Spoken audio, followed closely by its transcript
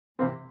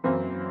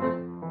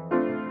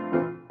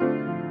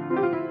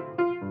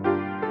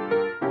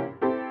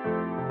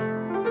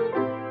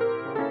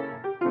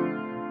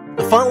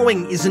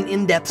following is an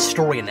in-depth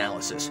story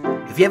analysis.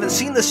 If you haven't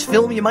seen this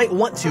film, you might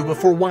want to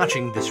before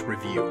watching this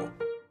review.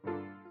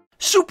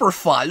 Super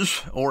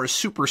Fuzz, or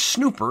Super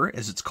Snooper,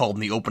 as it's called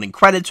in the opening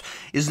credits,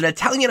 is an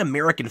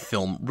Italian-American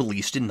film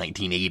released in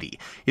 1980.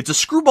 It's a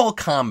screwball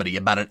comedy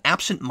about an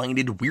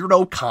absent-minded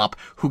weirdo cop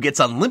who gets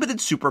unlimited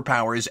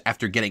superpowers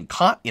after getting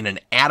caught in an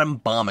atom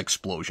bomb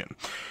explosion.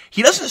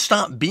 He doesn't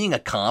stop being a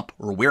cop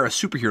or wear a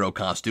superhero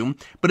costume,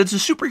 but it's a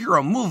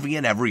superhero movie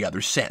in every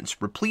other sense,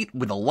 replete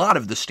with a lot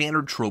of the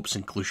standard tropes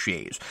and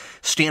cliches.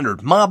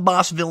 Standard mob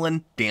boss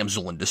villain,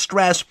 damsel in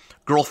distress,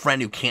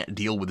 girlfriend who can't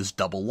deal with his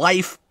double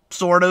life,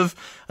 sort of,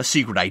 a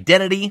secret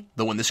identity,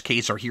 though in this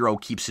case our hero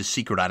keeps his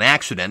secret on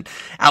accident,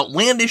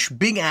 outlandish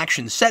big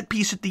action set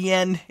piece at the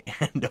end,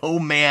 and oh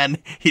man,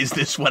 is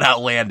this one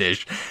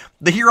outlandish.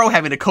 The hero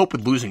having to cope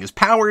with losing his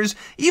powers,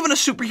 even a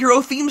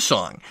superhero theme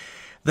song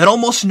that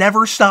almost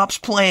never stops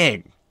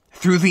playing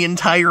through the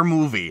entire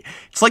movie.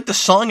 It's like the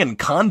song in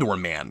Condor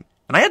Man.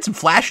 And I had some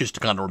flashes to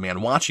Condor Man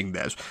watching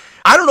this.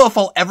 I don't know if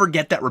I'll ever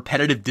get that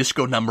repetitive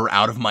disco number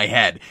out of my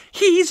head.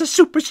 He's a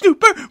super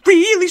snooper,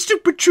 really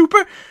super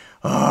trooper.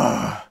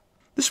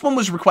 This one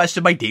was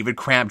requested by David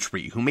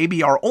Crabtree, who may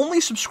be our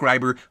only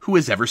subscriber who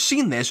has ever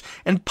seen this,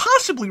 and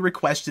possibly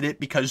requested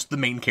it because the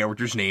main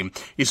character's name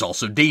is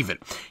also David.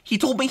 He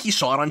told me he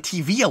saw it on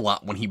TV a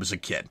lot when he was a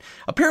kid.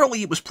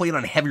 Apparently it was played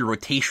on heavy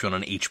rotation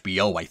on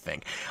HBO, I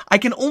think. I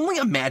can only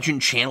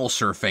imagine channel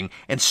surfing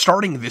and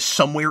starting this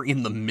somewhere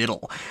in the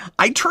middle.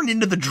 I turned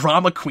into the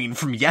drama queen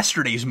from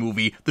yesterday's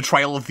movie, The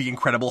Trial of the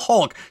Incredible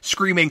Hulk,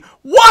 screaming,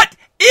 "What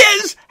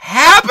is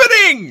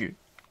happening?"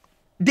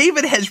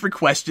 David has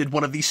requested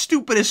one of the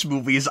stupidest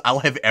movies I'll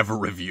have ever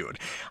reviewed.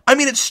 I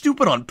mean, it's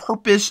stupid on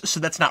purpose, so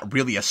that's not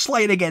really a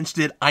slight against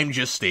it, I'm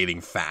just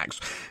stating facts.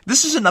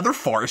 This is another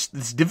farce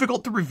that's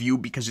difficult to review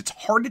because it's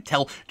hard to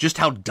tell just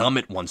how dumb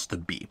it wants to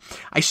be.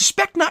 I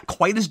suspect not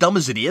quite as dumb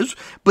as it is,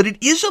 but it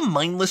is a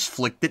mindless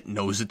flick that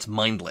knows it's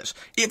mindless.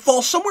 It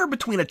falls somewhere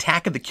between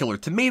Attack of the Killer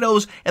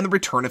Tomatoes and The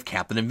Return of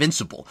Captain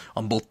Invincible,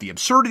 on both the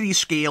absurdity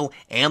scale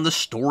and the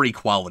story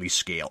quality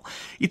scale.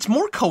 It's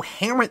more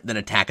coherent than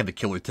Attack of the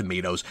Killer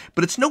Tomatoes,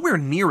 but it's nowhere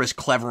near as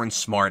clever and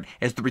smart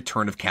as The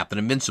Return of Captain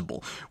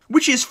Invincible,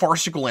 which is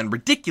farcical and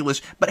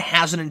ridiculous, but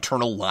has an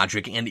internal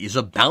logic and is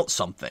about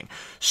something.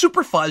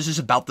 Super Fuzz is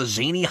about the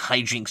zany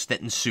hijinks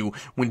that ensue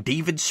when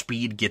David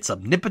Speed gets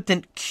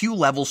omnipotent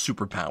Q-level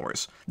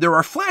superpowers. There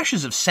are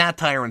flashes of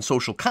satire and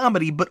social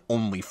comedy, but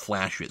only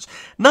flashes.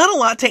 Not a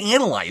lot to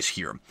analyze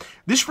here.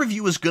 This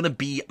review is going to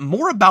be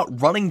more about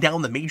running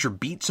down the major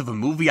beats of a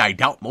movie I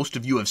doubt most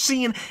of you have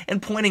seen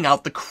and pointing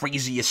out the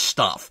craziest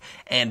stuff.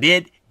 And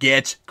it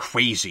gets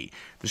crazy.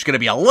 There's going to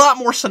be a lot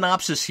more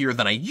synopsis here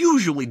than I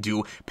usually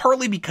do,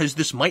 partly because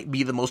this might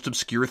be the most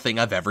obscure thing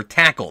I've ever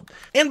tackled,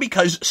 and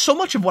because so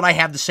much of what I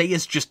have to say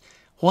is just,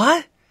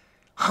 what?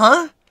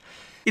 Huh?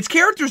 Its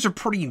characters are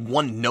pretty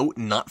one-note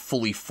and not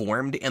fully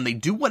formed, and they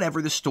do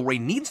whatever the story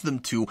needs them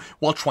to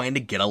while trying to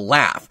get a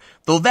laugh,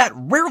 though that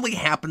rarely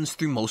happens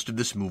through most of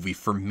this movie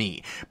for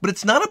me. But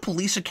it's not a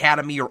Police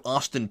Academy or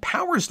Austin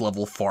Powers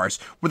level farce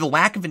where the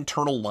lack of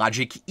internal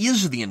logic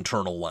is the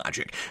internal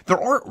logic.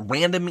 There aren't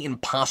random,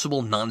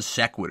 impossible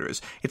non-sequiturs.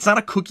 It's not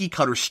a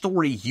cookie-cutter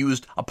story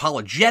used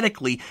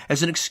apologetically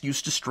as an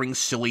excuse to string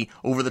silly,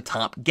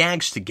 over-the-top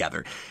gags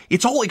together.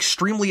 It's all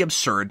extremely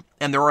absurd,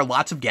 and there are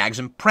lots of gags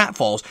and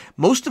pratfalls,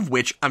 most of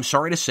which, I'm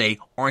sorry to say,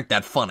 aren't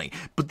that funny,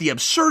 but the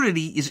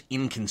absurdity is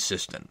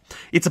inconsistent.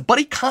 It's a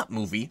buddy cop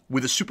movie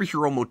with a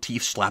superhero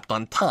motif slapped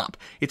on top.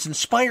 It's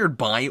inspired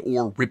by,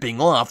 or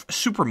ripping off,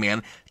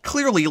 Superman,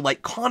 clearly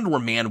like Condor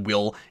Man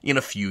will in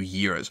a few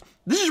years.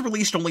 This is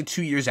released only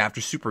 2 years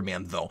after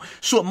Superman, though,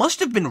 so it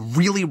must have been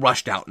really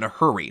rushed out in a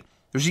hurry.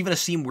 There's even a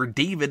scene where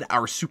David,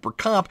 our super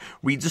cop,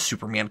 reads a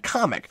Superman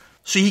comic,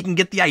 so he can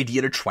get the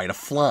idea to try to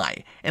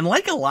fly. And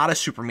like a lot of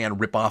Superman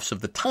ripoffs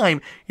of the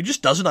time, it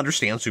just doesn't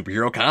understand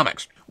superhero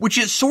comics, which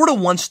it sort of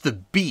wants to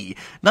be.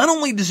 Not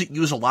only does it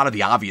use a lot of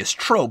the obvious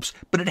tropes,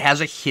 but it has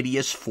a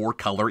hideous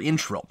 4-color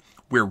intro,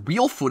 where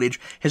real footage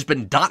has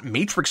been dot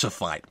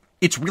matrixified.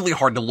 It's really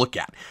hard to look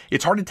at.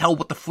 It's hard to tell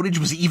what the footage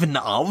was even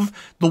of.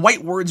 The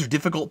white words are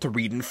difficult to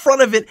read in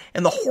front of it,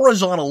 and the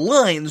horizontal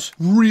lines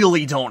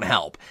really don't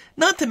help.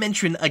 Not to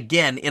mention,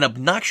 again, an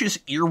obnoxious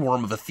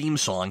earworm of a theme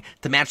song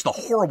to match the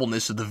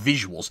horribleness of the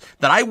visuals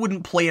that I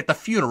wouldn't play at the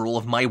funeral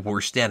of my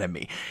worst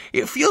enemy.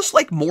 It feels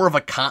like more of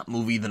a cop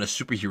movie than a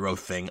superhero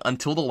thing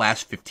until the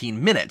last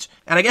 15 minutes.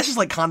 And I guess it's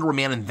like Condor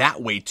Man in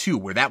that way too,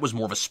 where that was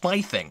more of a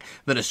spy thing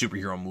than a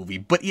superhero movie,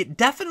 but it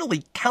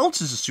definitely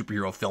counts as a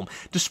superhero film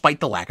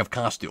despite the lack of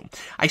costume.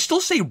 I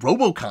still say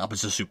RoboCop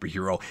is a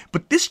superhero,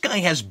 but this guy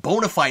has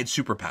bona fide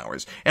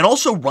superpowers, and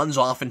also runs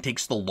off and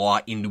takes the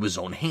law into his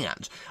own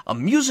hands.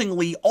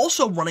 Amusingly,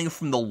 also running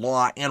from the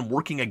law and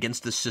working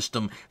against the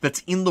system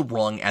that's in the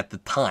wrong at the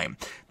time.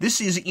 This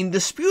is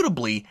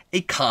indisputably a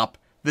cop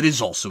that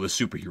is also a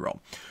superhero.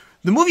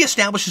 The movie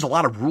establishes a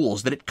lot of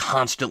rules that it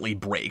constantly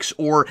breaks,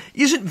 or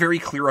isn't very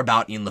clear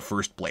about in the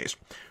first place.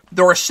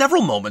 There are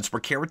several moments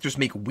where characters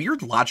make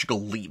weird logical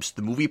leaps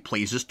the movie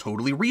plays as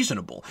totally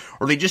reasonable,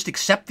 or they just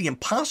accept the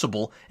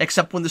impossible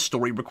except when the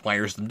story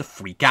requires them to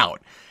freak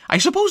out. I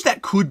suppose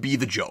that could be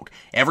the joke.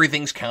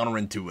 Everything's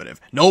counterintuitive.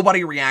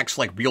 Nobody reacts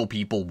like real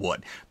people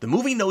would. The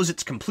movie knows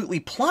it's completely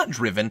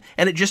plot-driven,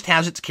 and it just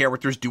has its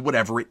characters do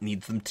whatever it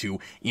needs them to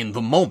in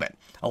the moment.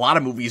 A lot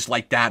of movies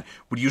like that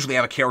would usually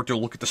have a character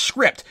look at the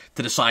script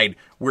to decide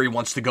where he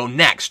wants to go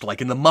next,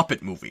 like in the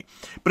Muppet movie.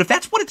 But if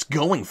that's what it's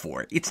going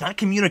for, it's not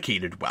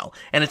communicated well,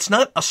 and it's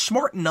not a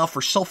smart enough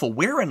or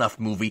self-aware enough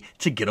movie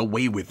to get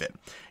away with it.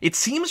 It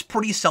seems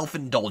pretty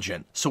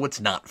self-indulgent, so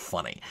it's not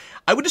funny.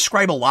 I would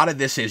describe a lot of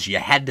this as you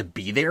had to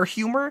be there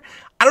humor.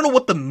 I don't know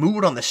what the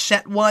mood on the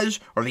set was,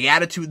 or the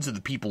attitudes of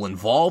the people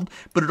involved,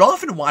 but it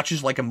often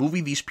watches like a movie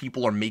these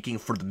people are making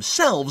for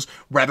themselves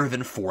rather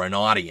than for an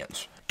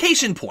audience.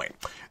 Case in point,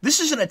 this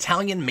is an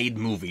Italian-made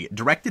movie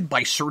directed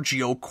by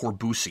Sergio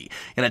Corbucci,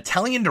 an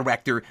Italian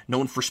director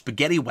known for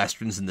spaghetti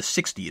westerns in the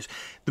 60s.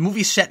 The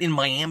movie's set in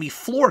Miami,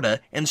 Florida,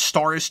 and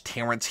stars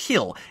Terence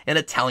Hill, an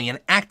Italian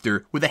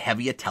actor with a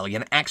heavy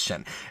Italian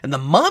accent. And the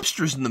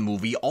mobsters in the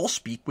movie all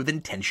speak with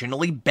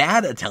intentionally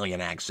bad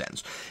Italian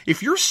accents.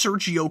 If you're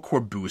Sergio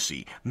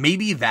Corbucci,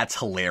 maybe that's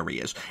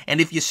hilarious.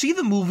 And if you see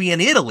the movie in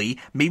Italy,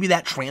 maybe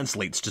that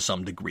translates to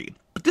some degree.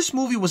 But this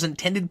movie was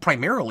intended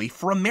primarily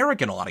for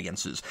American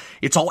audiences.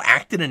 It's all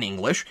acted in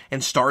English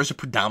and stars a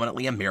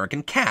predominantly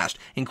American cast,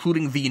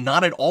 including the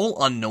not at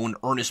all unknown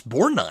Ernest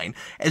Borgnine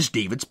as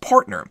David's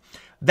partner.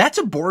 That's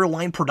a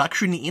borderline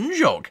production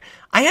in-joke.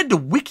 I had to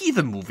wiki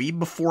the movie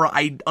before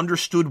I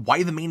understood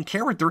why the main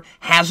character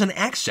has an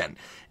accent.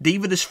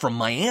 David is from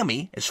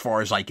Miami, as far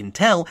as I can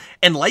tell,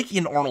 and like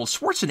in Arnold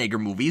Schwarzenegger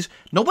movies,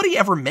 nobody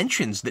ever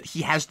mentions that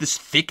he has this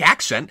thick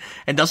accent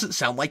and doesn't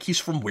sound like he's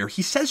from where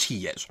he says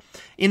he is.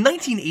 In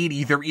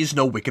 1980, there is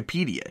no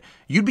Wikipedia.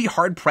 You'd be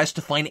hard-pressed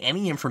to find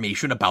any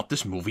information about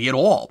this movie at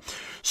all.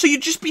 So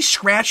you'd just be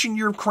scratching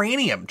your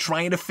cranium,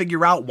 trying to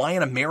figure out why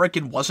an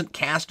American wasn't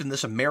cast in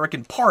this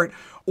American part,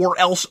 or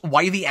else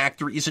why the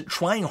actor isn't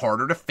trying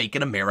harder to fake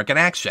an American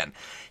accent.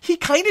 He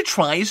kinda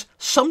tries,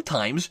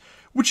 sometimes,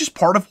 which is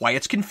part of why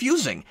it's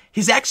confusing.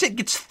 His accent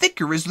gets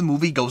thicker as the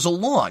movie goes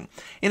along.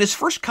 In his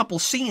first couple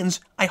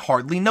scenes, I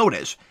hardly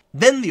notice.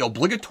 Then the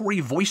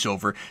obligatory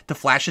voiceover to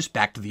flash us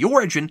back to the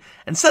origin,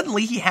 and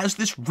suddenly he has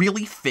this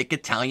really thick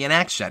Italian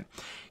accent.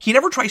 He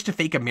never tries to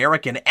fake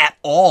American at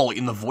all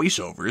in the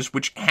voiceovers,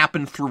 which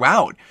happen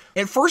throughout.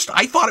 At first,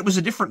 I thought it was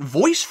a different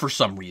voice for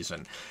some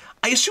reason.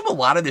 I assume a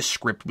lot of this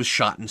script was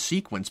shot in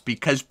sequence,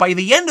 because by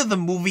the end of the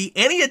movie,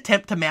 any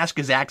attempt to mask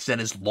his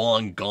accent is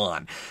long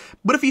gone.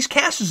 But if he's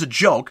cast as a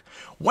joke,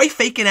 why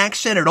fake an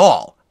accent at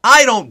all?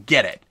 I don't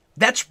get it.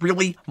 That's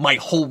really my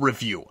whole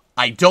review.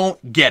 I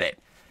don't get it.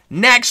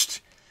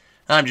 Next!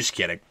 I'm just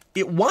kidding.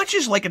 It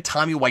watches like a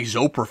Tommy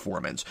Wiseau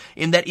performance,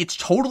 in that it's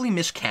totally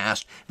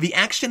miscast, the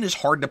accent is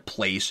hard to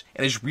place,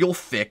 and is real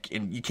thick,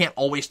 and you can't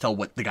always tell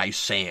what the guy's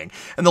saying,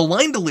 and the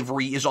line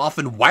delivery is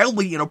often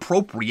wildly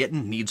inappropriate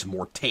and needs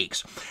more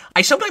takes.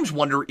 I sometimes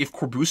wonder if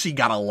Corbucci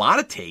got a lot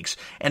of takes,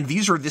 and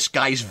these are this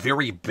guy's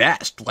very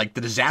best, like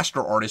the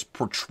disaster artist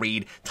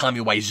portrayed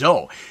Tommy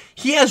Wiseau.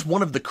 He has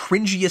one of the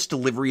cringiest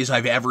deliveries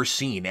I've ever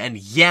seen, and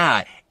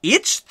yeah,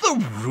 it's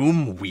the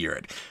room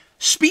weird.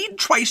 Speed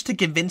tries to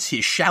convince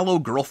his shallow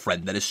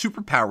girlfriend that his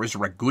superpowers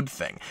are a good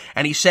thing,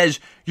 and he says,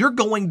 "You're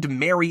going to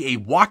marry a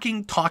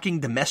walking,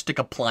 talking domestic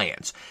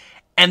appliance."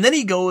 And then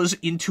he goes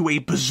into a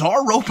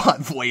bizarre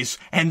robot voice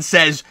and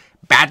says,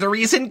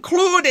 "Batteries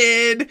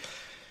included!"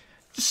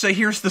 So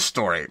here's the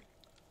story.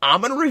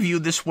 I'm going to review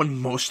this one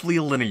mostly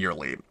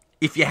linearly.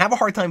 If you have a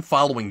hard time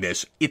following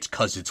this, it's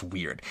 'cause it's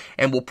weird,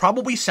 and will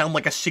probably sound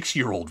like a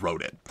 6-year-old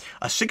wrote it.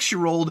 A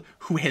 6-year-old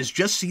who has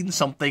just seen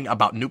something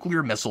about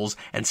nuclear missiles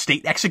and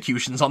state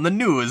executions on the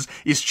news,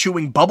 is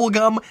chewing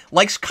bubblegum,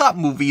 likes cop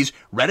movies,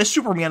 read a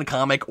Superman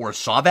comic, or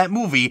saw that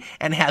movie,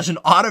 and has an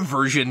odd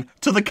aversion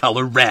to the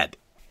color red.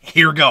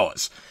 Here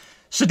goes.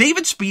 So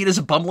David Speed is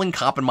a bumbling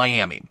cop in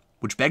Miami,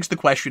 which begs the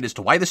question as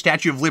to why the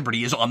Statue of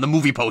Liberty is on the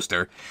movie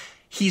poster.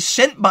 He's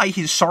sent by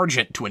his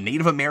sergeant to a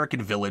Native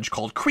American village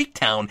called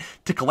Creektown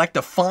to collect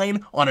a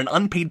fine on an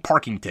unpaid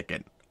parking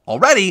ticket.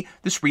 Already,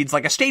 this reads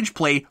like a stage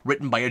play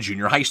written by a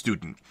junior high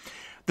student.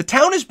 The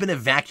town has been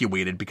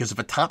evacuated because of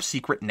a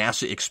top-secret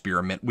NASA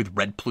experiment with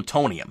red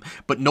plutonium,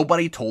 but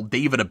nobody told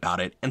David about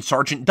it, and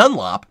Sergeant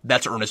Dunlop,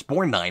 that's Ernest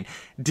Borgnine,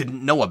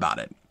 didn't know about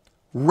it.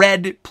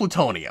 Red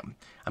plutonium.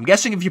 I'm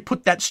guessing if you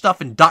put that stuff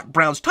in Doc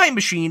Brown's time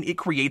machine, it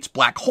creates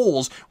black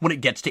holes when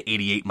it gets to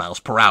 88 miles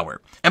per hour.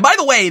 And by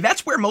the way,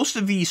 that's where most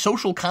of the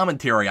social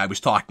commentary I was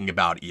talking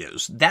about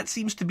is. That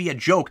seems to be a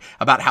joke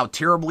about how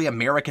terribly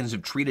Americans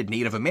have treated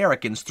Native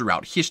Americans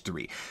throughout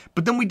history.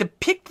 But then we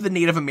depict the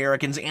Native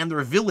Americans and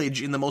their village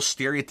in the most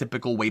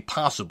stereotypical way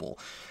possible.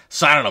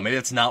 So I don't know, maybe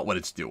that's not what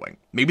it's doing.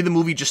 Maybe the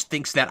movie just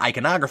thinks that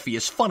iconography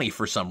is funny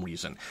for some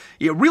reason.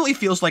 It really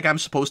feels like I'm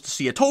supposed to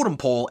see a totem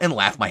pole and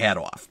laugh my head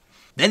off.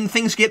 Then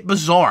things get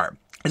bizarre.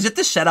 As if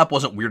this setup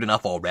wasn't weird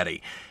enough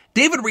already.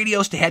 David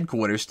radios to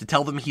headquarters to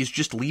tell them he's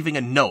just leaving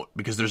a note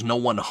because there's no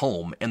one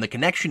home and the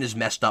connection is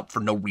messed up for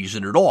no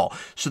reason at all,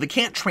 so they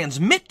can't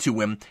transmit to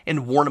him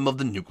and warn him of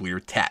the nuclear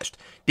test.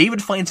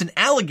 David finds an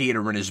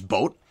alligator in his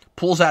boat,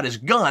 pulls out his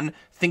gun,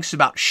 thinks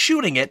about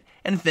shooting it,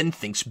 and then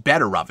thinks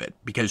better of it,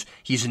 because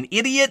he's an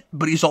idiot,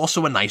 but he's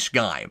also a nice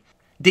guy.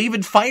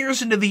 David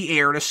fires into the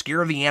air to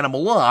scare the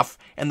animal off,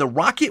 and the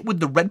rocket with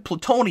the red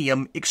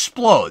plutonium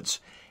explodes.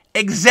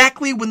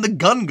 Exactly when the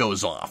gun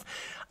goes off.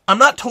 I'm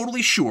not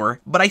totally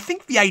sure, but I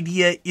think the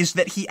idea is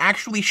that he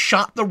actually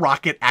shot the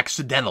rocket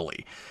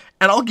accidentally.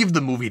 And I'll give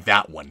the movie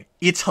that one.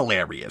 It's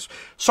hilarious.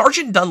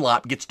 Sergeant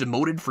Dunlop gets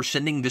demoted for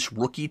sending this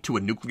rookie to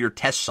a nuclear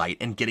test site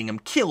and getting him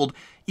killed,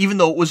 even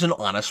though it was an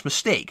honest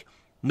mistake.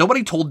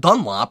 Nobody told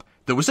Dunlop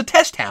there was a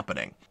test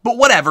happening. But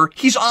whatever,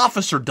 he's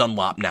Officer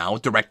Dunlop now,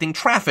 directing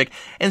traffic,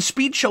 and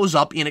Speed shows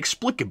up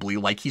inexplicably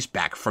like he's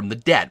back from the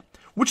dead.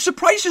 Which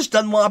surprises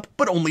Dunlop,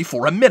 but only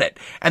for a minute,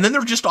 and then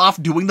they're just off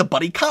doing the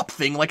buddy cop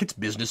thing like it's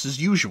business as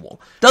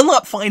usual.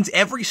 Dunlop finds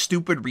every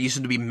stupid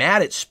reason to be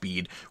mad at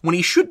Speed when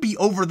he should be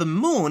over the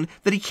moon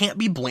that he can't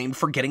be blamed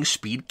for getting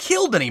Speed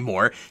killed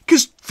anymore,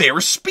 because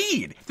they're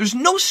Speed. There's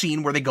no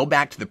scene where they go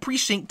back to the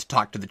precinct to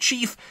talk to the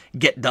chief,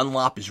 get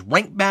Dunlop his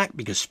rank back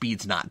because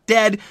Speed's not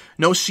dead,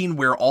 no scene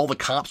where all the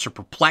cops are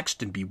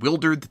perplexed and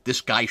bewildered that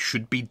this guy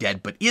should be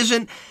dead but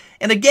isn't,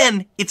 and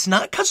again, it's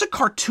not because of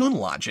cartoon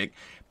logic.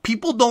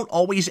 People don't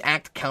always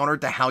act counter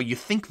to how you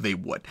think they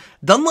would.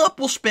 Dunlop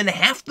will spend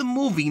half the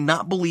movie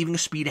not believing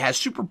Speed has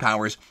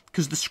superpowers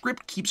because the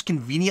script keeps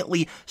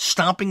conveniently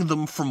stopping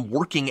them from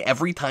working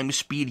every time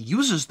Speed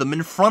uses them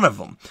in front of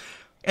him.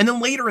 And then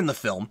later in the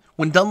film,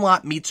 when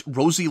Dunlop meets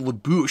Rosie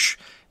LaBouche,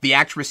 the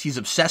actress he's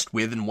obsessed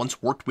with and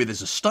once worked with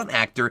as a stunt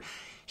actor,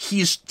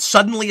 he's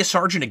suddenly a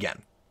sergeant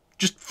again.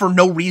 Just for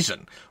no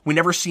reason. We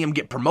never see him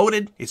get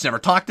promoted, it's never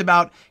talked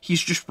about,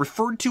 he's just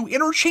referred to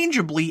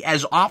interchangeably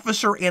as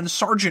officer and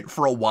sergeant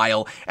for a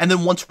while, and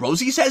then once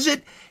Rosie says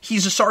it,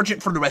 he's a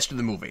sergeant for the rest of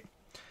the movie.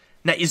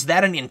 Now, is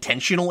that an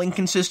intentional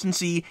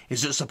inconsistency?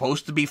 Is it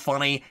supposed to be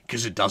funny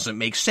because it doesn't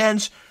make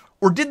sense?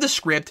 Or did the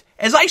script,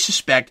 as I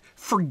suspect,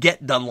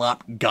 forget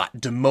Dunlop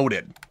got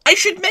demoted? I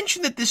should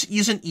mention that this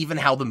isn't even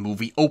how the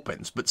movie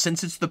opens, but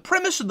since it's the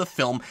premise of the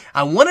film,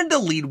 I wanted to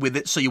lead with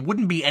it so you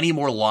wouldn't be any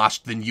more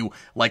lost than you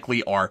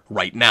likely are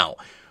right now.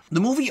 The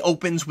movie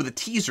opens with a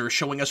teaser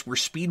showing us where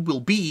Speed will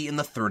be in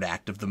the third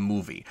act of the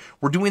movie.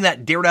 We're doing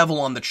that Daredevil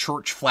on the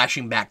church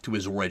flashing back to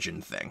his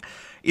origin thing.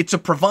 It's a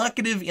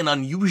provocative and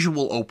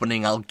unusual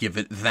opening, I'll give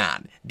it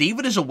that.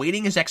 David is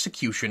awaiting his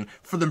execution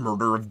for the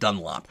murder of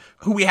Dunlop,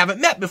 who we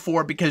haven't met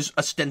before because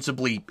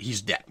ostensibly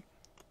he's dead.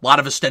 A lot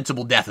of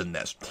ostensible death in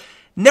this.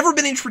 Never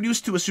been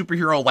introduced to a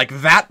superhero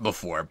like that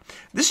before.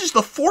 This is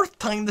the fourth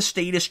time the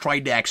state has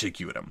tried to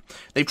execute him.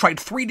 They've tried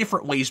 3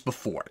 different ways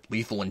before: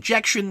 lethal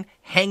injection,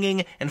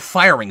 hanging, and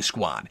firing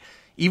squad.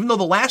 Even though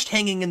the last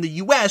hanging in the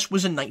US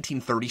was in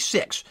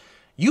 1936.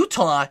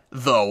 Utah,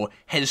 though,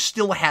 has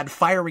still had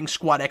firing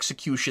squad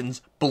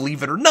executions,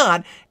 believe it or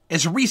not,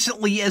 as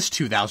recently as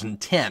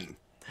 2010.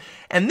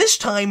 And this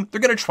time,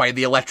 they're going to try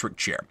the electric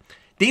chair.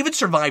 David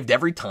survived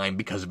every time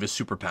because of his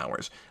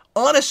superpowers.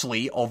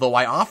 Honestly, although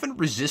I often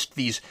resist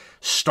these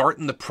start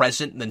in the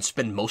present and then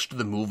spend most of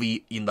the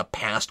movie in the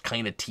past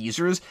kind of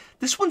teasers,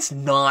 this one's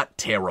not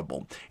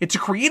terrible. It's a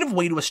creative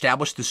way to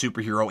establish the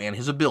superhero and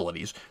his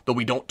abilities, though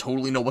we don't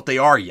totally know what they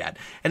are yet,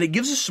 and it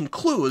gives us some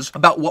clues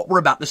about what we're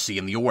about to see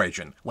in the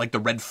origin, like the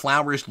red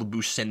flowers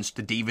LaBouche sends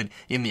to David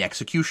in the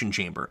execution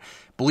chamber.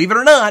 Believe it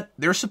or not,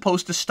 they're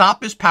supposed to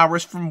stop his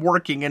powers from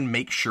working and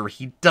make sure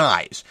he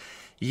dies.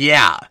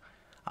 Yeah,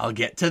 I'll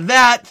get to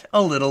that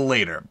a little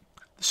later.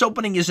 This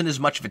opening isn't as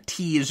much of a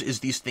tease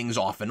as these things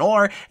often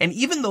are, and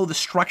even though the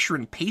structure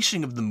and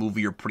pacing of the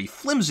movie are pretty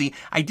flimsy,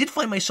 I did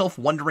find myself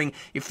wondering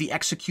if the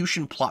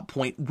execution plot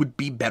point would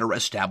be better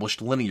established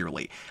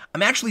linearly.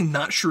 I'm actually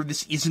not sure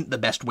this isn't the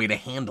best way to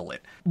handle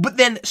it. But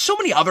then, so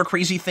many other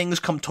crazy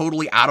things come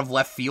totally out of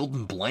left field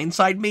and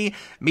blindside me.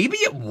 Maybe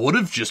it would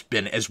have just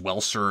been as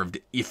well served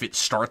if it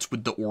starts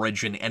with the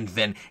origin and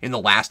then in the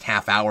last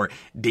half hour,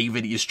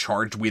 David is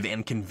charged with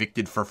and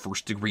convicted for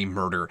first-degree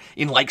murder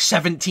in like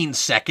 17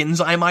 seconds,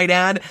 I might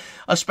add,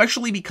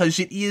 especially because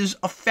it is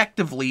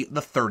effectively the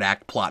third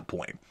act plot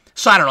point.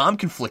 So I don't know, I'm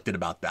conflicted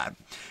about that.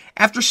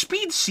 After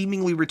Speed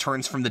seemingly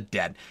returns from the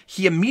dead,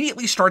 he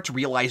immediately starts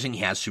realizing he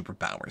has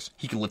superpowers.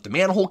 He can lift a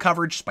manhole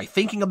cover just by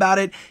thinking about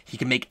it, he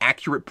can make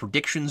accurate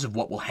predictions of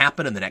what will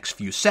happen in the next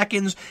few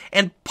seconds,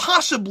 and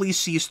possibly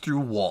sees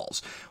through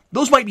walls.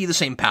 Those might be the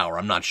same power,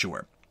 I'm not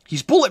sure.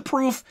 He's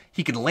bulletproof,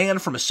 he can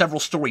land from a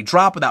several-story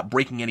drop without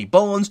breaking any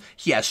bones,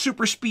 he has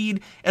super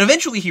speed, and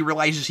eventually he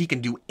realizes he can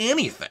do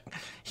anything.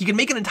 He can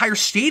make an entire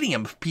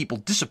stadium of people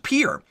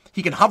disappear.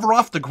 He can hover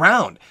off the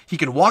ground. He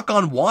can walk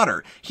on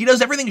water. He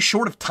does everything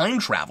short of time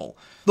travel.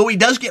 Though he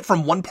does get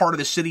from one part of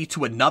the city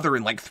to another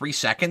in like 3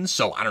 seconds,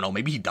 so I don't know,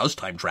 maybe he does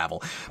time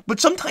travel. But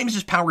sometimes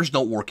his powers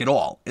don't work at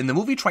all, and the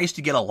movie tries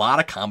to get a lot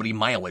of comedy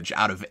mileage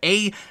out of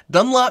A,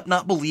 Dunlop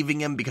not believing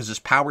him because his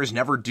powers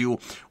never do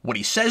what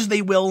he says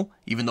they will,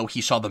 even though though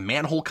he saw the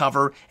manhole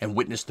cover and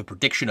witnessed the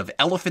prediction of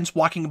elephants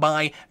walking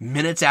by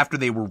minutes after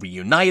they were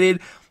reunited.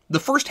 The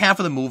first half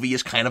of the movie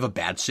is kind of a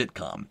bad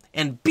sitcom.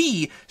 And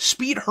B,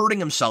 Speed hurting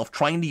himself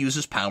trying to use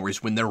his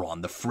powers when they're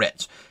on the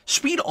fritz.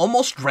 Speed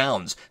almost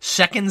drowns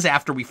seconds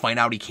after we find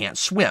out he can't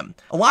swim.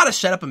 A lot of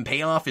setup and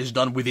payoff is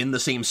done within the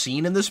same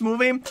scene in this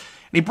movie. And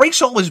he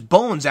breaks all his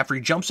bones after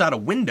he jumps out a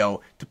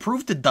window to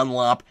prove to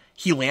Dunlop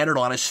he landed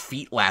on his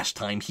feet last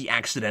time he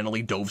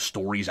accidentally dove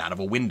stories out of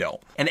a window.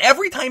 And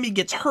every time he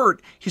gets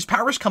hurt, his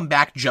powers come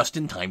back just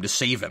in time to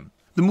save him.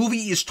 The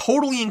movie is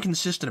totally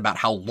inconsistent about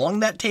how long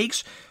that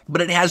takes,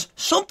 but it has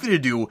something to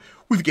do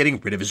with getting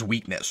rid of his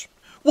weakness.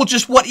 Well,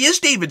 just what is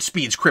David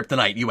Speed's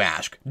kryptonite, you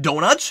ask?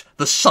 Donuts?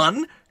 The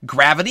sun?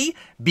 Gravity?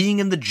 Being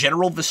in the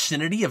general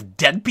vicinity of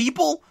dead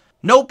people?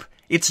 Nope,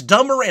 it's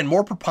dumber and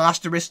more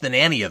preposterous than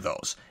any of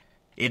those.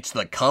 It's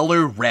the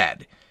color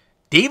red.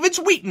 David's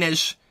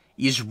weakness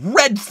is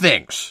red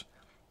things.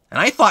 And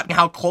I thought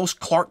how close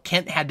Clark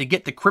Kent had to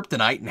get to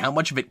kryptonite and how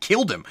much of it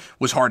killed him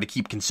was hard to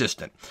keep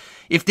consistent.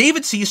 If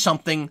David sees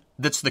something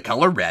that's the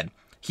color red,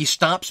 he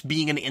stops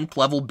being an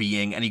nth-level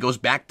being and he goes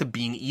back to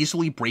being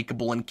easily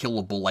breakable and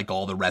killable like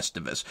all the rest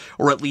of us.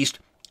 Or at least,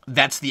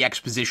 that's the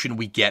exposition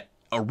we get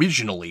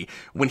originally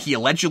when he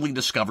allegedly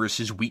discovers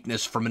his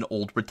weakness from an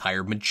old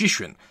retired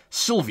magician,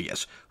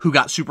 Sylvius, who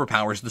got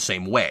superpowers the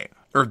same way.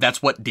 Or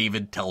that's what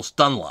David tells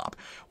Dunlop.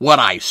 What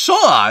I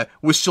saw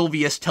was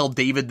Sylvius tell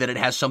David that it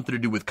has something to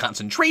do with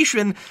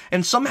concentration,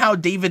 and somehow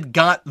David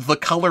got the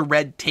color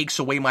red takes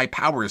away my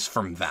powers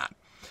from that.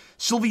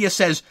 Sylvius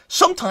says,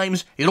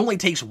 sometimes it only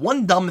takes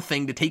one dumb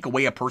thing to take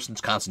away a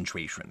person's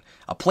concentration.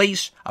 A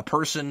place, a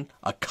person,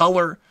 a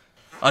color,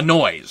 a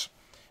noise.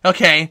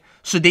 Okay,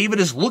 so David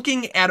is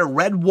looking at a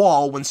red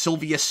wall when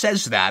Sylvius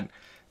says that,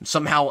 and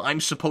somehow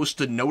I'm supposed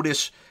to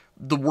notice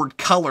the word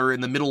color in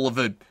the middle of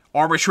an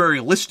arbitrary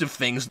list of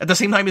things at the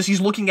same time as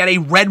he's looking at a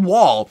red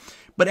wall.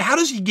 But how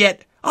does he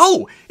get,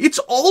 oh, it's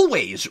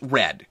always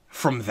red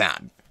from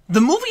that?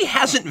 The movie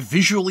hasn't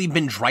visually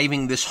been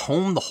driving this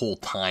home the whole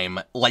time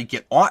like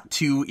it ought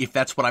to if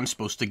that's what I'm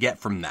supposed to get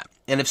from that.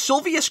 And if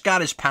Sylvius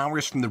got his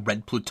powers from the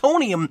red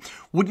plutonium,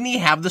 wouldn't he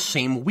have the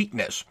same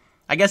weakness?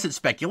 I guess it's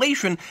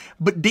speculation,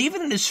 but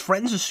David and his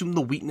friends assume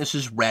the weakness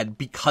is red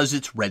because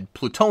it's red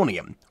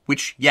plutonium.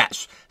 Which,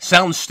 yes,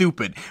 sounds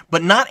stupid,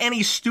 but not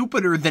any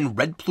stupider than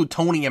red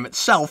plutonium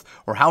itself,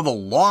 or how the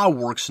law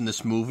works in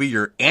this movie,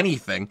 or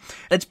anything.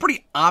 It's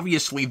pretty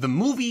obviously the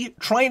movie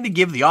trying to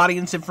give the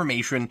audience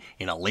information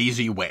in a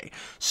lazy way.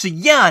 So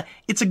yeah,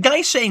 it's a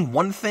guy saying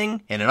one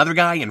thing, and another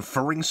guy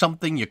inferring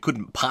something you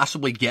couldn't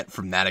possibly get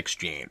from that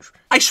exchange.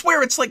 I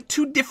swear it's like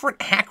two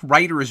different hack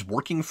writers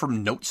working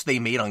from notes they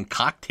made on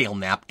cocktail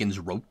napkins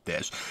wrote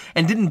this,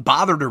 and didn't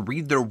bother to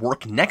read their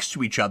work next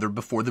to each other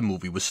before the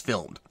movie was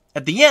filmed.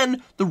 At the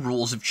end, the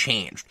rules have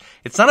changed.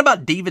 It's not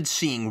about David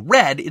seeing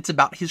red, it's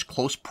about his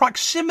close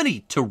proximity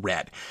to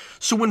red.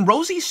 So when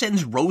Rosie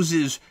sends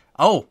roses,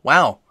 oh,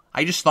 wow,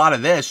 I just thought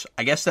of this.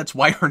 I guess that's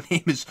why her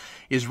name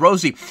is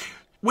Rosie.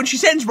 When she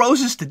sends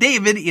roses to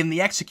David in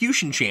the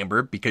execution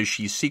chamber, because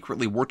she's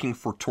secretly working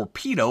for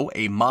Torpedo,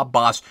 a mob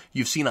boss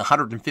you've seen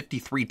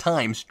 153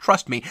 times,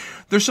 trust me,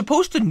 they're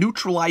supposed to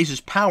neutralize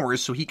his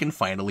powers so he can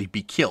finally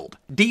be killed.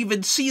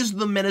 David sees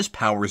them and his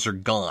powers are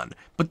gone.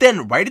 But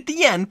then, right at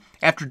the end,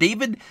 after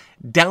David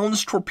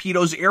downs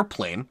Torpedo's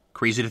airplane,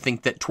 crazy to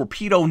think that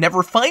Torpedo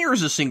never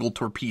fires a single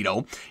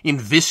torpedo in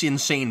this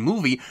insane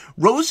movie,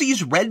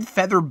 Rosie's red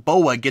feather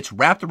boa gets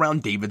wrapped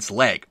around David's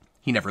leg.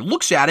 He never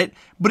looks at it,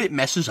 but it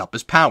messes up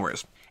his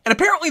powers. And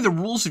apparently the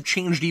rules have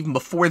changed even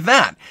before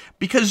that,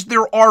 because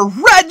there are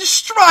red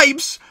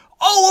stripes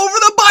all over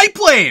the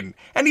biplane!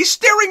 And he's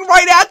staring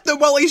right at them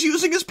while he's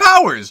using his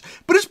powers,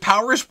 but his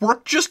powers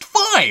work just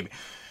fine.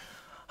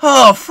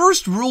 Oh,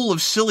 first rule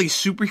of silly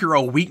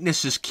superhero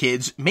weaknesses,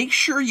 kids, make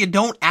sure you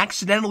don't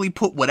accidentally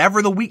put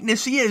whatever the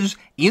weakness is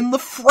in the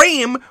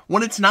frame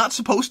when it's not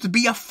supposed to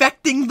be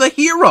affecting the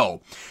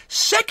hero.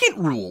 Second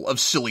rule of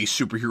silly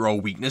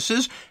superhero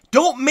weaknesses,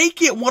 don't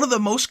make it one of the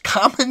most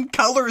common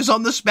colors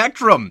on the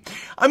spectrum.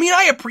 I mean,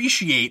 I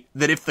appreciate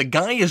that if the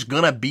guy is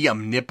gonna be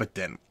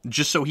omnipotent,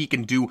 just so he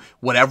can do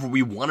whatever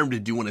we want him to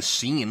do in a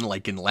scene,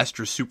 like in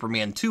Lester's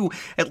Superman 2,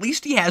 at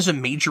least he has a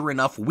major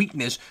enough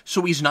weakness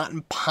so he's not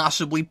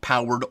impossibly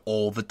powered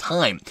all the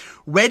time.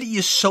 Red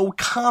is so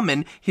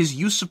common, his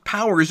use of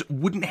powers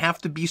wouldn't have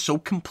to be so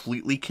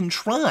completely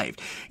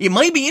contrived. It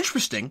might be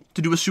interesting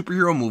to do a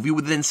superhero movie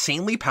with an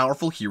insanely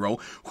powerful hero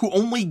who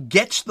only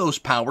gets those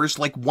powers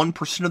like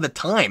 1% of the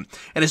time,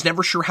 and is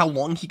never sure how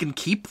long he can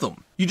keep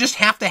them. You just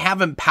have to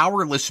have him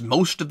powerless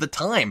most of the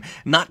time,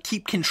 not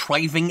keep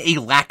contriving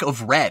a lack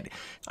of red.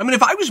 I mean,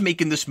 if I was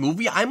making this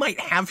movie, I might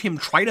have him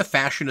try to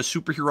fashion a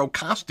superhero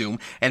costume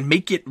and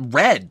make it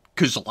red,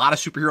 because a lot of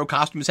superhero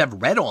costumes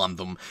have red on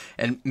them,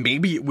 and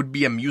maybe it would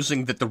be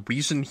amusing that the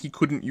reason he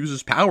couldn't use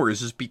his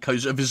powers is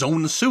because of his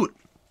own suit.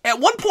 At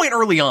one point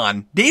early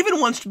on, David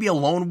wants to be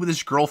alone with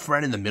his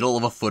girlfriend in the middle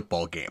of a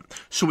football game,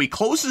 so he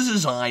closes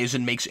his eyes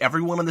and makes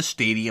everyone in the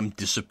stadium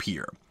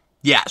disappear.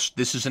 Yes,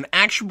 this is an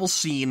actual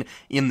scene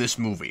in this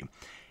movie.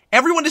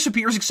 Everyone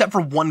disappears except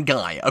for one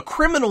guy, a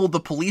criminal the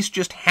police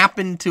just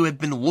happen to have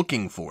been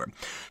looking for.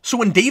 So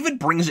when David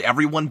brings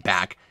everyone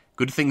back,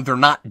 good thing they're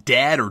not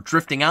dead or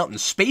drifting out in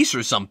space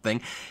or something,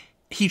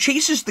 he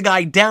chases the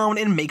guy down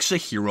and makes a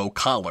hero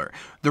collar.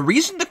 The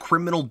reason the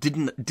criminal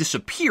didn't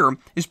disappear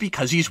is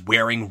because he's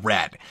wearing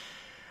red.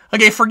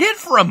 Okay, forget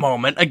for a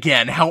moment,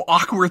 again, how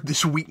awkward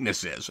this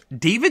weakness is.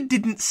 David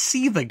didn't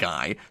see the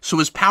guy, so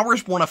his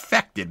powers weren't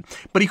affected,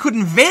 but he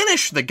couldn't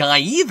vanish the guy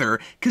either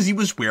because he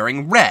was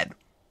wearing red.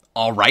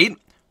 Alright,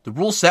 the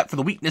rule set for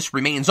the weakness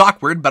remains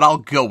awkward, but I'll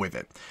go with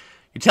it.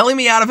 You're telling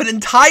me out of an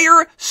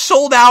entire,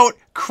 sold-out,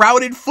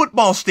 crowded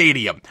football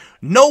stadium,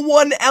 no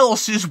one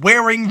else is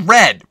wearing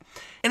red.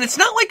 And it's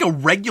not like a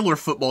regular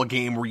football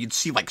game where you'd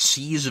see like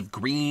seas of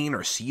green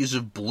or seas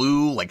of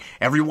blue, like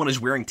everyone is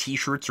wearing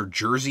t-shirts or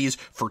jerseys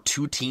for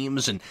two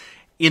teams, and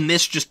in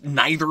this just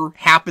neither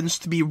happens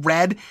to be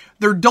red.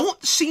 There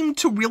don't seem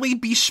to really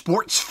be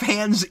sports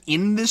fans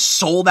in this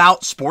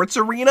sold-out sports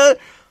arena.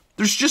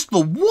 There's just the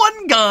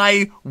one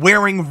guy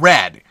wearing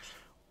red.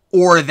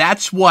 Or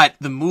that's what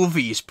the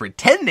movie's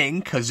pretending,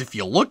 because if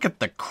you look at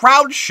the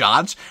crowd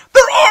shots,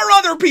 there are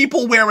other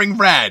people wearing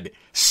red.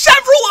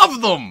 Several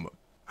of them!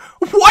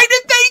 Why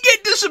did they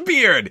get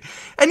disappeared?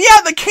 And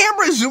yeah, the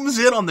camera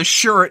zooms in on the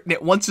shirt and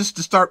it wants us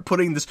to start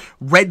putting this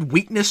red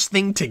weakness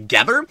thing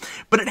together,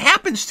 but it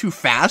happens too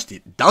fast,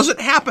 it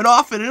doesn't happen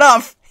often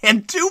enough,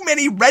 and too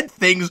many red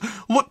things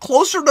look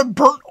closer to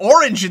burnt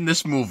orange in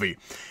this movie.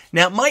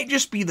 Now, it might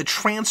just be the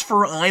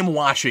transfer I'm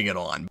watching it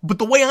on, but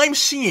the way I'm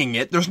seeing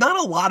it, there's not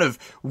a lot of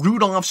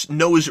Rudolph's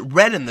nose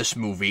red in this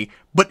movie,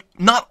 but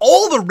not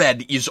all the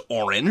red is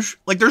orange.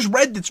 Like, there's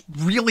red that's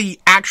really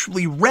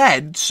actually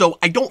red, so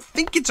I don't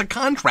think it's a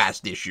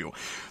contrast issue.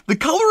 The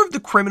color of the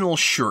criminal's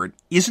shirt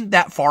isn't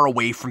that far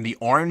away from the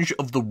orange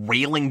of the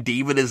railing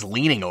David is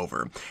leaning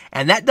over,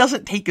 and that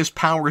doesn't take his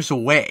powers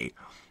away.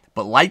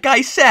 But like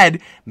I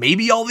said,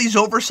 maybe all these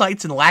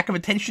oversights and lack of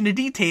attention to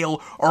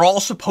detail are all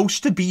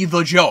supposed to be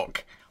the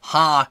joke.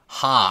 Ha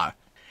ha.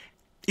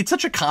 It's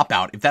such a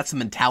cop-out if that's the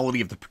mentality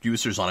of the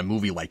producers on a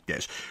movie like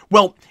this.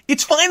 Well,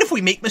 it's fine if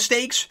we make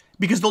mistakes,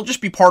 because they'll just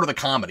be part of the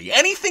comedy.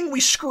 Anything we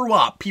screw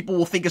up, people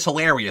will think is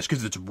hilarious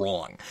because it's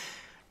wrong.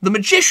 The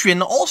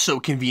magician also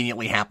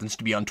conveniently happens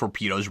to be on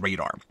Torpedo's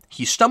radar.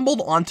 He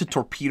stumbled onto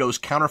Torpedo's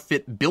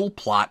counterfeit bill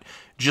plot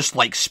just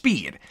like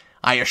Speed.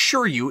 I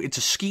assure you, it's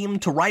a scheme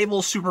to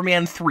rival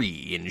Superman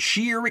 3 in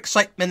sheer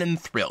excitement and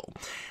thrill.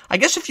 I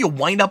guess if you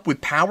wind up with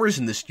powers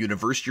in this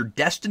universe, you're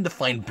destined to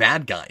find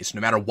bad guys,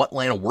 no matter what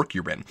line of work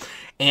you're in.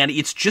 And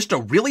it's just a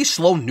really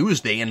slow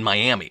news day in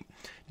Miami.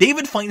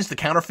 David finds the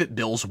counterfeit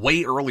bills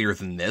way earlier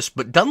than this,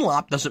 but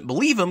Dunlop doesn't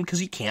believe him because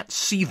he can't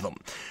see them.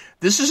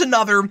 This is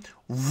another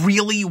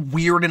really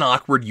weird and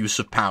awkward use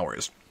of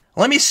powers.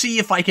 Let me see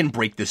if I can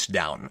break this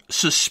down.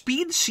 So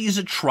Speed sees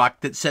a truck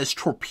that says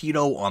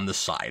Torpedo on the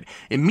side.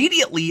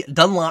 Immediately,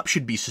 Dunlop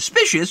should be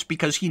suspicious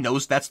because he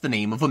knows that's the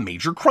name of a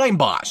major crime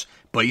boss.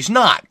 But he's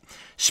not.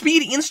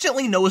 Speed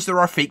instantly knows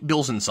there are fake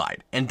bills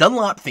inside, and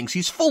Dunlop thinks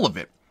he's full of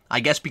it. I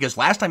guess because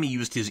last time he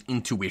used his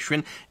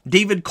intuition,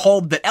 David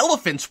called that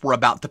elephants were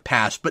about to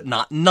pass, but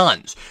not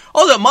nuns.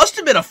 Oh, that must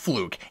have been a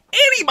fluke.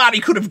 Anybody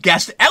could have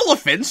guessed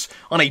elephants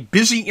on a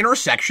busy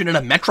intersection in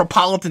a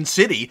metropolitan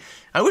city.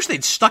 I wish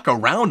they'd stuck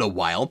around a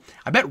while.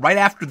 I bet right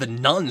after the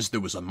nuns there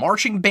was a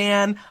marching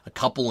band, a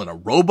couple in a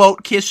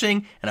rowboat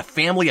kissing, and a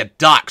family of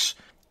ducks.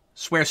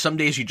 Swear some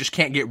days you just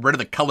can't get rid of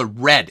the color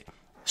red.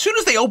 As soon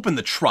as they open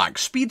the truck,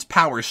 Speed's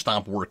powers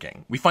stop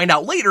working. We find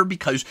out later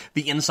because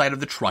the inside of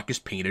the truck is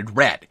painted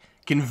red.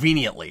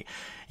 Conveniently.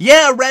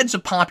 Yeah, red's a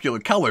popular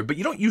color, but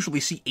you don't usually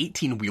see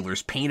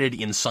 18-wheelers painted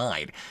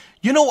inside.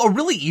 You know, a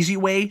really easy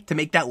way to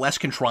make that less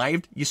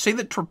contrived? You say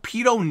that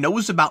Torpedo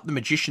knows about the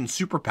magician's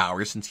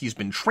superpowers since he's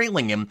been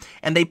trailing him,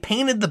 and they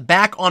painted the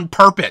back on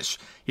purpose.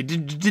 It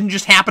didn't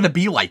just happen to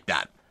be like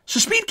that. So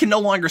Speed can no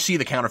longer see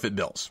the counterfeit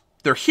bills.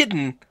 They're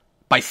hidden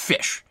by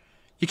fish.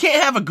 You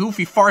can't have a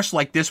goofy farce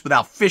like this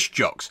without fish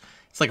jokes.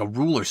 It's like a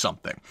rule or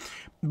something.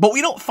 But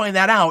we don't find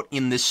that out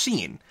in this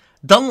scene.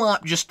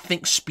 Dunlop just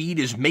thinks Speed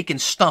is making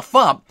stuff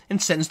up and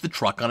sends the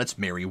truck on its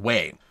merry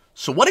way.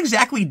 So what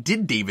exactly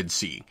did David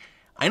see?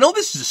 I know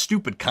this is a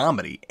stupid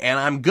comedy, and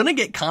I'm gonna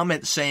get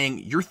comments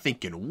saying, you're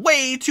thinking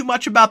way too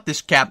much about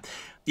this, Cap,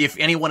 if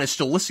anyone is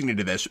still listening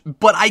to this,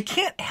 but I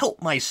can't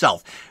help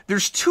myself.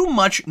 There's too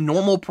much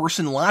normal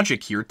person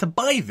logic here to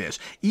buy this,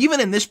 even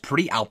in this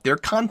pretty out there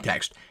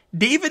context.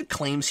 David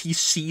claims he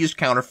sees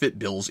counterfeit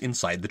bills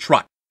inside the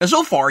truck. And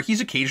so far, he's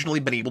occasionally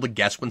been able to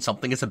guess when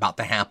something is about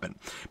to happen,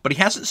 but he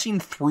hasn't seen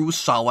through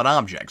solid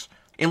objects.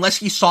 Unless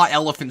he saw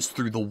elephants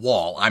through the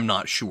wall, I'm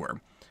not sure.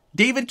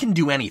 David can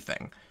do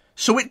anything.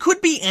 So it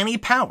could be any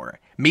power.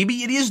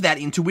 Maybe it is that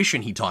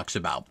intuition he talks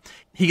about.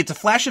 He gets a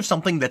flash of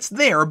something that's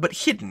there but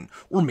hidden,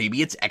 or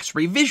maybe it's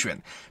X-ray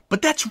vision.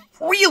 But that's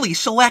really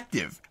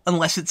selective,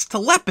 unless it's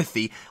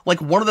telepathy,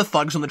 like one of the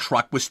thugs on the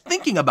truck was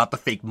thinking about the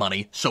fake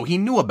money, so he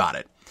knew about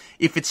it.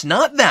 If it's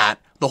not that,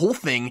 the whole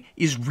thing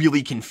is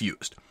really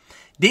confused.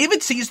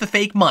 David sees the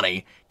fake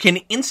money, can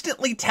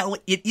instantly tell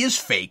it is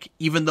fake,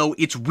 even though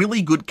it's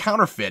really good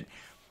counterfeit,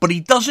 but he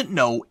doesn't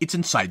know it's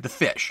inside the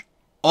fish.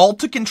 All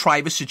to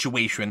contrive a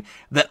situation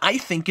that I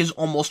think is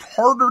almost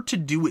harder to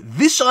do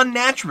this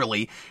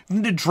unnaturally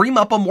than to dream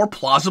up a more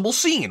plausible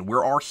scene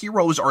where our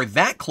heroes are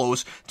that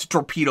close to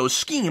Torpedo's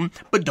scheme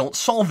but don't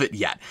solve it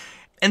yet.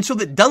 And so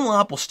that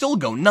Dunlop will still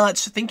go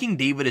nuts thinking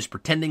David is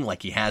pretending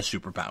like he has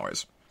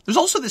superpowers. There's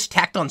also this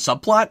tacked on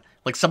subplot,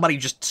 like somebody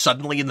just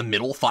suddenly in the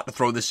middle thought to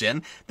throw this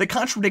in, that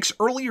contradicts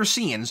earlier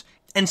scenes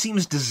and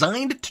seems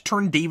designed to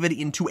turn David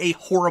into a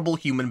horrible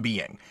human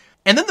being.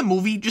 And then the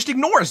movie just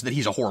ignores that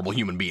he's a horrible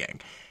human being.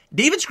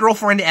 David's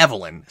girlfriend,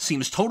 Evelyn,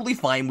 seems totally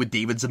fine with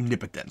David's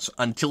omnipotence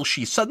until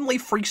she suddenly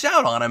freaks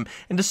out on him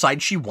and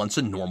decides she wants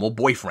a normal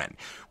boyfriend.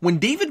 When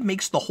David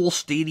makes the whole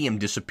stadium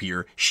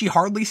disappear, she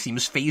hardly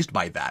seems fazed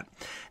by that.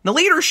 Now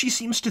later, she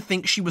seems to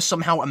think she was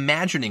somehow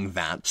imagining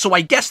that, so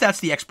I guess that's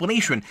the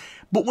explanation,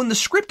 but when the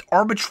script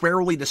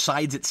arbitrarily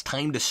decides it's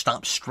time to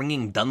stop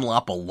stringing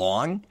Dunlop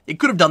along, it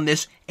could have done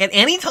this at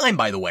any time,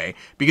 by the way,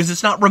 because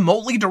it's not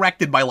remotely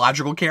directed by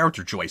logical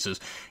character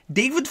choices.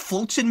 David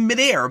floats in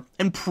midair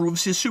and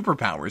proves his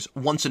superpowers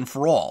once and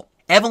for all.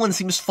 Evelyn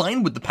seems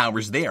fine with the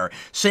powers there,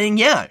 saying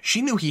yeah,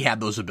 she knew he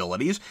had those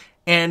abilities,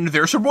 and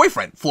there's her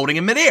boyfriend floating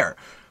in midair.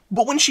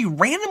 But when she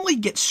randomly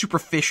gets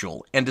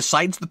superficial and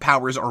decides the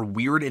powers are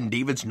weird and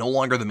David's no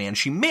longer the man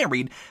she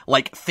married,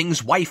 like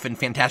Thing's wife in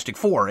Fantastic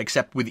Four,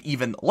 except with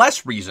even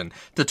less reason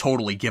to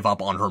totally give up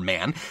on her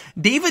man,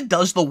 David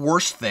does the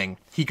worst thing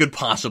he could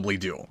possibly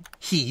do.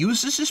 He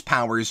uses his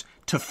powers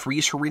to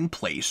freeze her in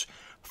place,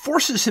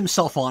 forces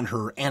himself on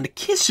her and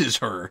kisses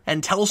her,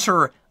 and tells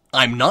her,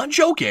 "I'm not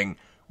joking,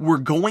 we're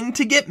going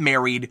to get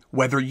married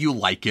whether you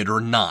like it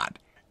or not."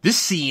 This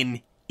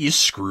scene is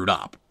screwed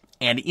up.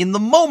 And in the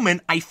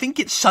moment, I think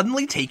it's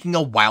suddenly taking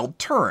a wild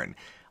turn.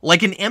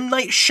 Like an M.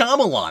 Night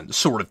Shyamalan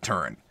sort of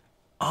turn.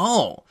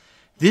 Oh,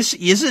 this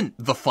isn't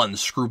the fun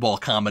screwball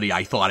comedy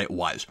I thought it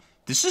was.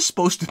 This is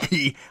supposed to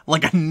be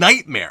like a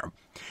nightmare.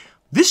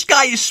 This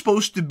guy is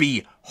supposed to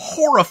be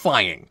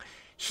horrifying.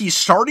 He's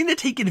starting to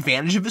take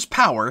advantage of his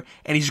power,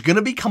 and he's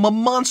gonna become a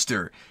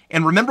monster.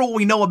 And remember what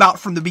we know about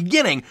from the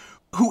beginning,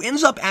 who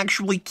ends up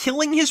actually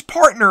killing his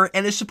partner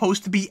and is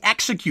supposed to be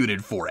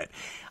executed for it.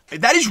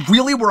 That is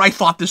really where I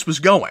thought this was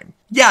going.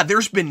 Yeah,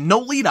 there's been no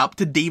lead up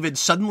to David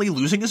suddenly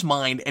losing his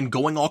mind and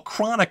going all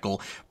chronicle,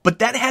 but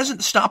that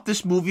hasn't stopped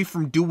this movie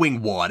from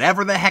doing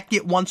whatever the heck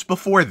it wants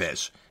before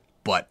this.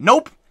 But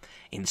nope.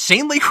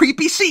 Insanely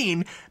creepy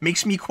scene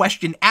makes me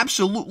question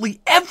absolutely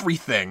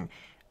everything.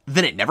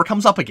 Then it never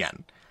comes up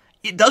again.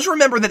 It does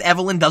remember that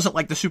Evelyn doesn't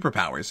like the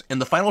superpowers, and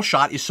the final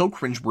shot is so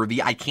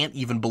cringeworthy I can't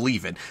even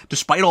believe it,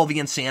 despite all the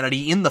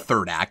insanity in the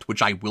third act,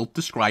 which I will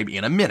describe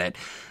in a minute.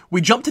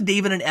 We jump to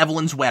David and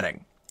Evelyn's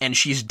wedding, and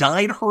she's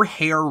dyed her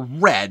hair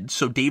red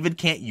so David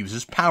can't use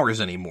his powers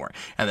anymore,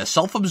 and the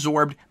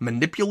self-absorbed,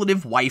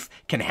 manipulative wife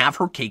can have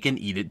her cake and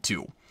eat it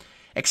too.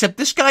 Except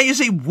this guy is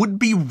a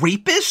would-be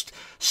rapist,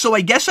 so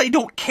I guess I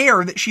don't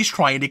care that she's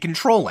trying to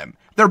control him.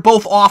 They're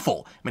both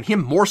awful. I mean,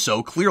 him more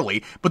so,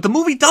 clearly, but the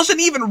movie doesn't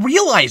even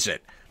realize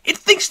it. It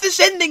thinks this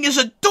ending is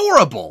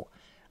adorable.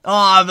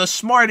 The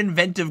smart,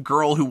 inventive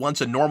girl who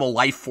wants a normal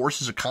life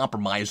forces a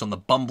compromise on the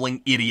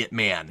bumbling idiot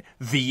man.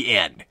 The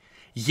end.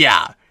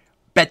 Yeah,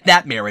 bet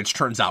that marriage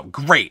turns out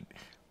great.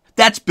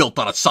 That's built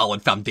on a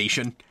solid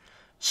foundation.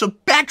 So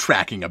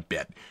backtracking a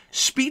bit,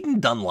 Speed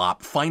and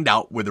Dunlop find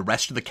out where the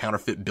rest of the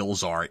counterfeit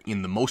bills are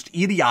in the most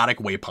idiotic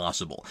way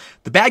possible.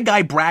 The bad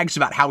guy brags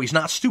about how he's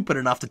not stupid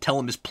enough to tell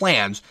him his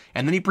plans,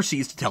 and then he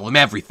proceeds to tell him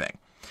everything.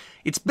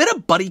 It's been a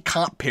buddy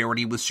cop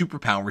parody with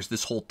superpowers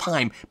this whole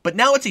time, but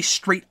now it's a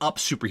straight-up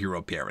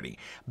superhero parody.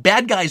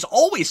 Bad guys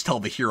always tell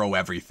the hero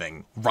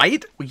everything,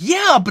 right?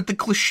 Yeah, but the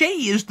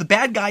cliché is the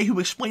bad guy who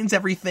explains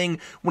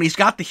everything when he's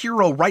got the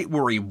hero right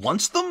where he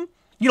wants them?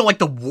 You know, like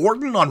the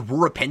warden on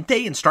Rura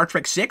Penthe in Star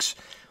Trek VI?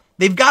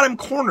 They've got him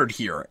cornered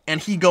here,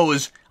 and he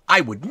goes, "I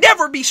would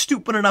never be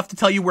stupid enough to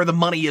tell you where the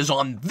money is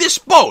on this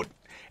boat."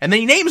 And then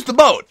he names the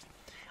boat.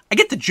 I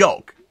get the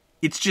joke.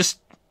 It's just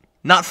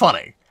not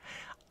funny.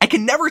 I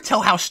can never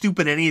tell how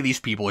stupid any of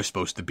these people are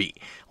supposed to be.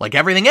 Like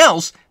everything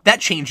else,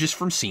 that changes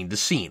from scene to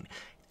scene.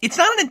 It's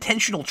not an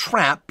intentional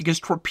trap because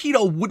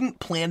Torpedo wouldn't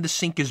plan to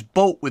sink his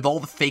boat with all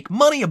the fake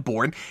money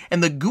aboard,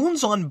 and the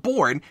goons on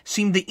board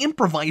seem to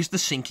improvise the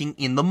sinking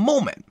in the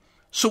moment.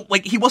 So,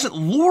 like, he wasn't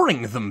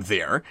luring them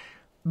there.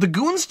 The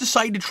goons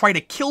decide to try to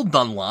kill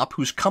Dunlop,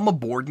 who's come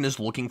aboard and is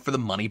looking for the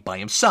money by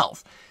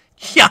himself.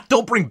 Yeah,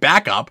 don't bring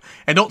backup,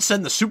 and don't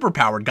send the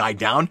superpowered guy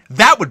down.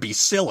 That would be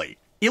silly.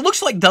 It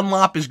looks like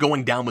Dunlop is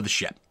going down with the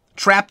ship,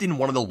 trapped in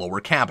one of the lower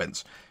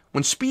cabins.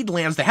 When Speed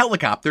lands the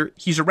helicopter,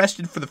 he's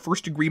arrested for the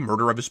first-degree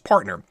murder of his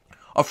partner,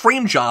 a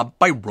frame job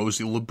by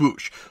Rosie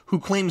LaBouche, who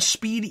claims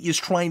Speed is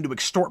trying to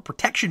extort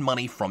protection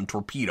money from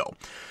Torpedo.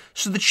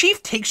 So the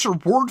chief takes her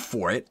word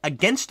for it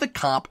against the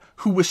cop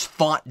who was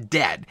thought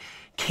dead,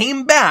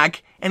 came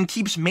back, and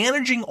keeps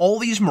managing all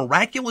these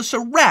miraculous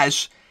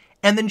arrests,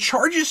 and then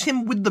charges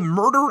him with the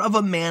murder of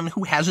a man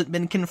who hasn't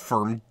been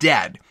confirmed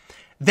dead.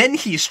 Then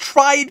he's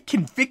tried,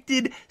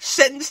 convicted,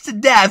 sentenced to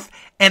death,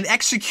 and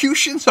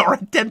executions are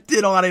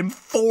attempted on him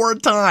 4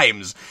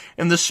 times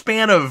in the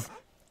span of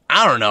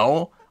I don't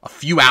know, a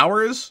few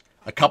hours,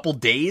 a couple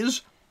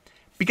days?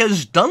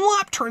 Because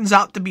Dunlop turns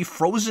out to be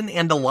frozen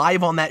and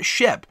alive on that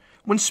ship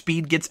when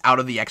Speed gets out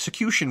of the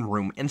execution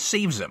room and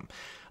saves him.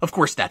 Of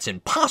course, that's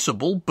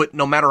impossible, but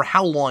no matter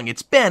how long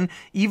it's been,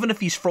 even if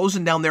he's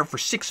frozen down there for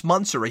 6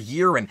 months or a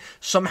year and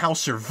somehow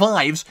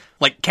survives,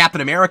 like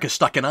Captain America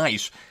stuck in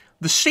ice,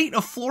 the state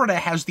of Florida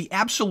has the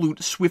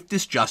absolute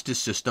swiftest justice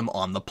system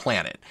on the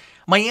planet.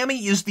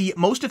 Miami is the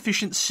most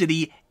efficient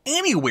city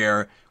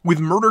anywhere with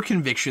murder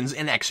convictions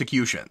and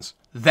executions.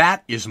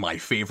 That is my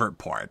favorite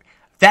part.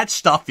 That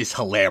stuff is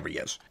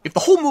hilarious. If the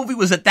whole movie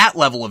was at that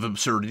level of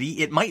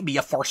absurdity, it might be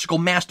a farcical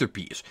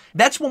masterpiece.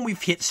 That's when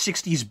we've hit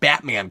 60s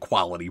Batman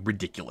quality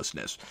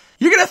ridiculousness.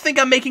 You're gonna think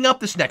I'm making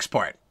up this next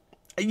part.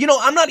 You know,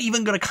 I'm not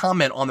even gonna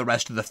comment on the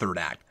rest of the third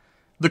act.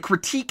 The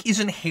critique is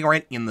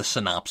inherent in the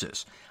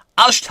synopsis.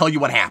 I'll just tell you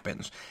what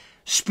happens.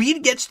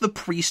 Speed gets the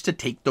priest to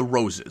take the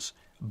roses,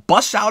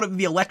 busts out of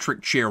the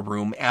electric chair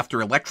room after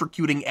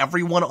electrocuting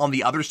everyone on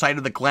the other side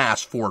of the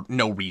glass for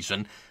no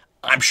reason.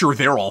 I'm sure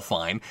they're all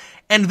fine.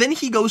 And then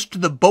he goes to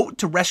the boat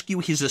to rescue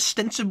his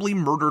ostensibly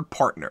murdered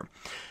partner.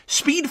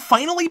 Speed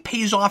finally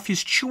pays off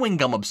his chewing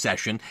gum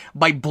obsession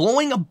by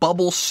blowing a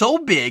bubble so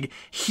big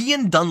he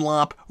and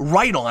Dunlop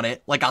ride on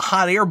it like a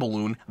hot air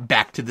balloon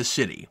back to the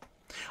city.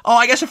 Oh,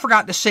 I guess I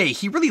forgot to say,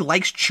 he really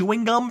likes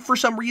chewing gum for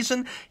some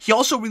reason. He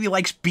also really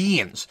likes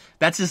beans.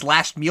 That's his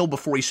last meal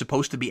before he's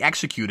supposed to be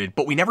executed,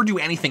 but we never do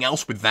anything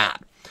else with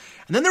that.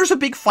 And then there's a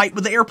big fight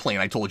with the airplane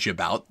I told you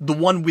about, the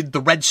one with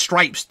the red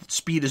stripes that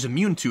Speed is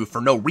immune to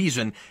for no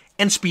reason,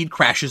 and Speed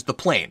crashes the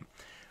plane.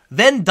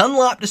 Then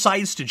Dunlop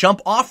decides to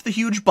jump off the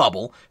huge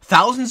bubble,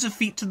 thousands of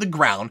feet to the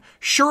ground,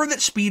 sure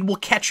that Speed will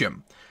catch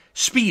him.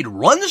 Speed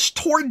runs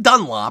toward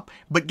Dunlop,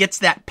 but gets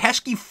that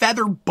pesky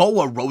feather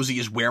boa Rosie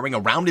is wearing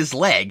around his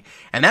leg,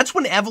 and that's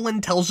when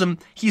Evelyn tells him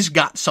he's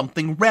got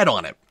something red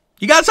on it.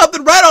 You got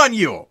something red on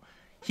you!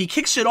 He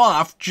kicks it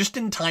off just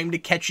in time to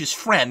catch his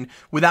friend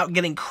without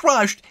getting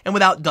crushed and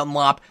without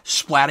Dunlop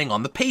splatting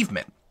on the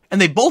pavement.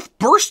 And they both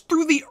burst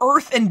through the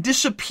earth and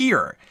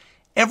disappear.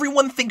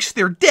 Everyone thinks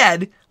they're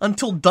dead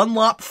until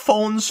Dunlop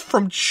phones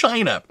from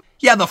China.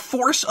 Yeah, the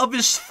force of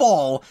his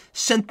fall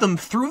sent them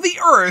through the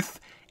earth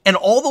and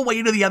all the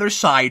way to the other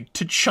side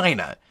to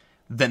China.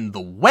 Then the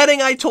wedding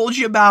I told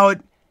you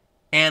about,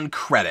 and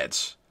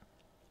credits.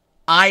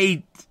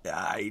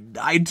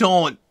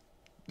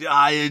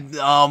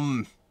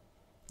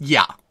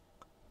 Yeah.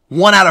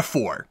 1 out of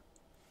 4.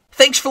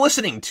 Thanks for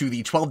listening to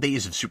the 12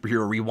 Days of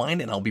Superhero Rewind,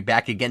 and I'll be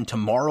back again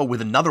tomorrow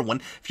with another one.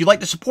 If you'd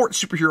like to support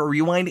Superhero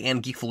Rewind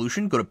and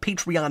Geekvolution, go to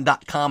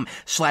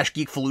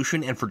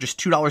patreon.com/Geekvolution, and for just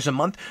 $2 a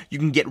month, you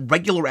can get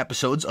regular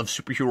episodes of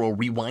Superhero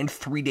Rewind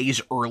 3 days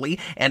early,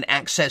 and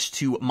access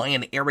to my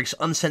and Eric's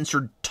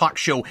uncensored talk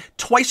show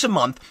twice a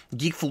month,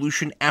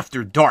 Geekvolution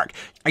After Dark.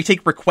 I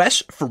take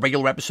requests for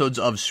regular episodes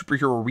of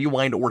Superhero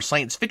Rewind or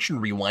Science Fiction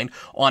Rewind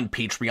on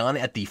Patreon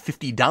at the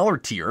 $50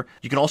 tier.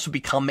 You can also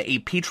become a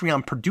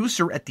Patreon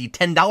producer at the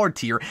 $10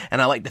 tier,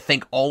 and I'd like to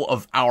thank all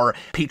of our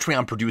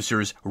Patreon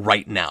producers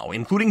right now,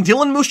 including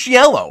Dylan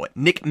Musciello,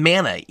 Nick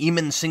Manna,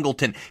 Eamon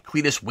Singleton,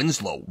 Cletus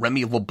Winslow,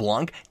 Remy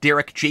LeBlanc,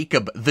 Derek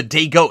Jacob, The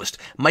Day Ghost,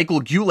 Michael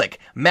Gulick,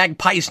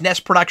 Magpie's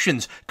Nest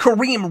Productions,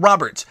 Kareem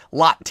Roberts,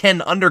 Lot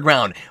 10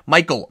 Underground,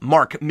 Michael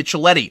Mark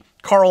Micheletti,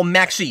 Carl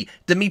Maxey,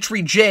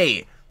 Dimitri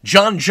J.,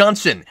 John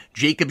Johnson,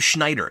 Jacob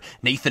Schneider,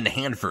 Nathan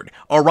Hanford,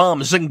 Aram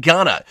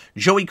Zangana,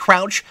 Joey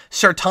Crouch,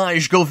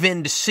 Sartaj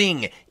Govind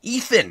Singh,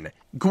 Ethan,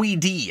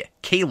 Guidi,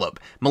 Caleb,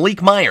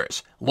 Malik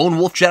Myers, Lone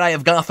Wolf Jedi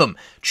of Gotham,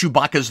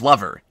 Chewbacca's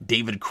Lover,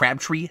 David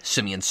Crabtree,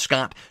 Simeon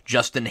Scott,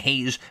 Justin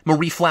Hayes,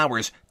 Marie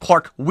Flowers,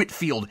 Clark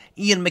Whitfield,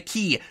 Ian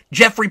McKee,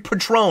 Jeffrey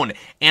Patrone,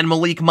 and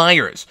Malik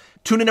Myers.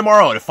 Tune in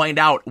tomorrow to find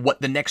out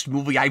what the next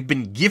movie I've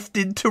been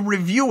gifted to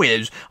review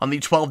is on the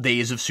 12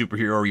 Days of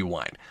Superhero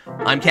Rewind.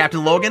 I'm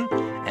Captain Logan,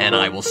 and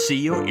I will see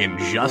you in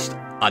just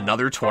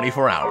another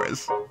 24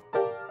 hours.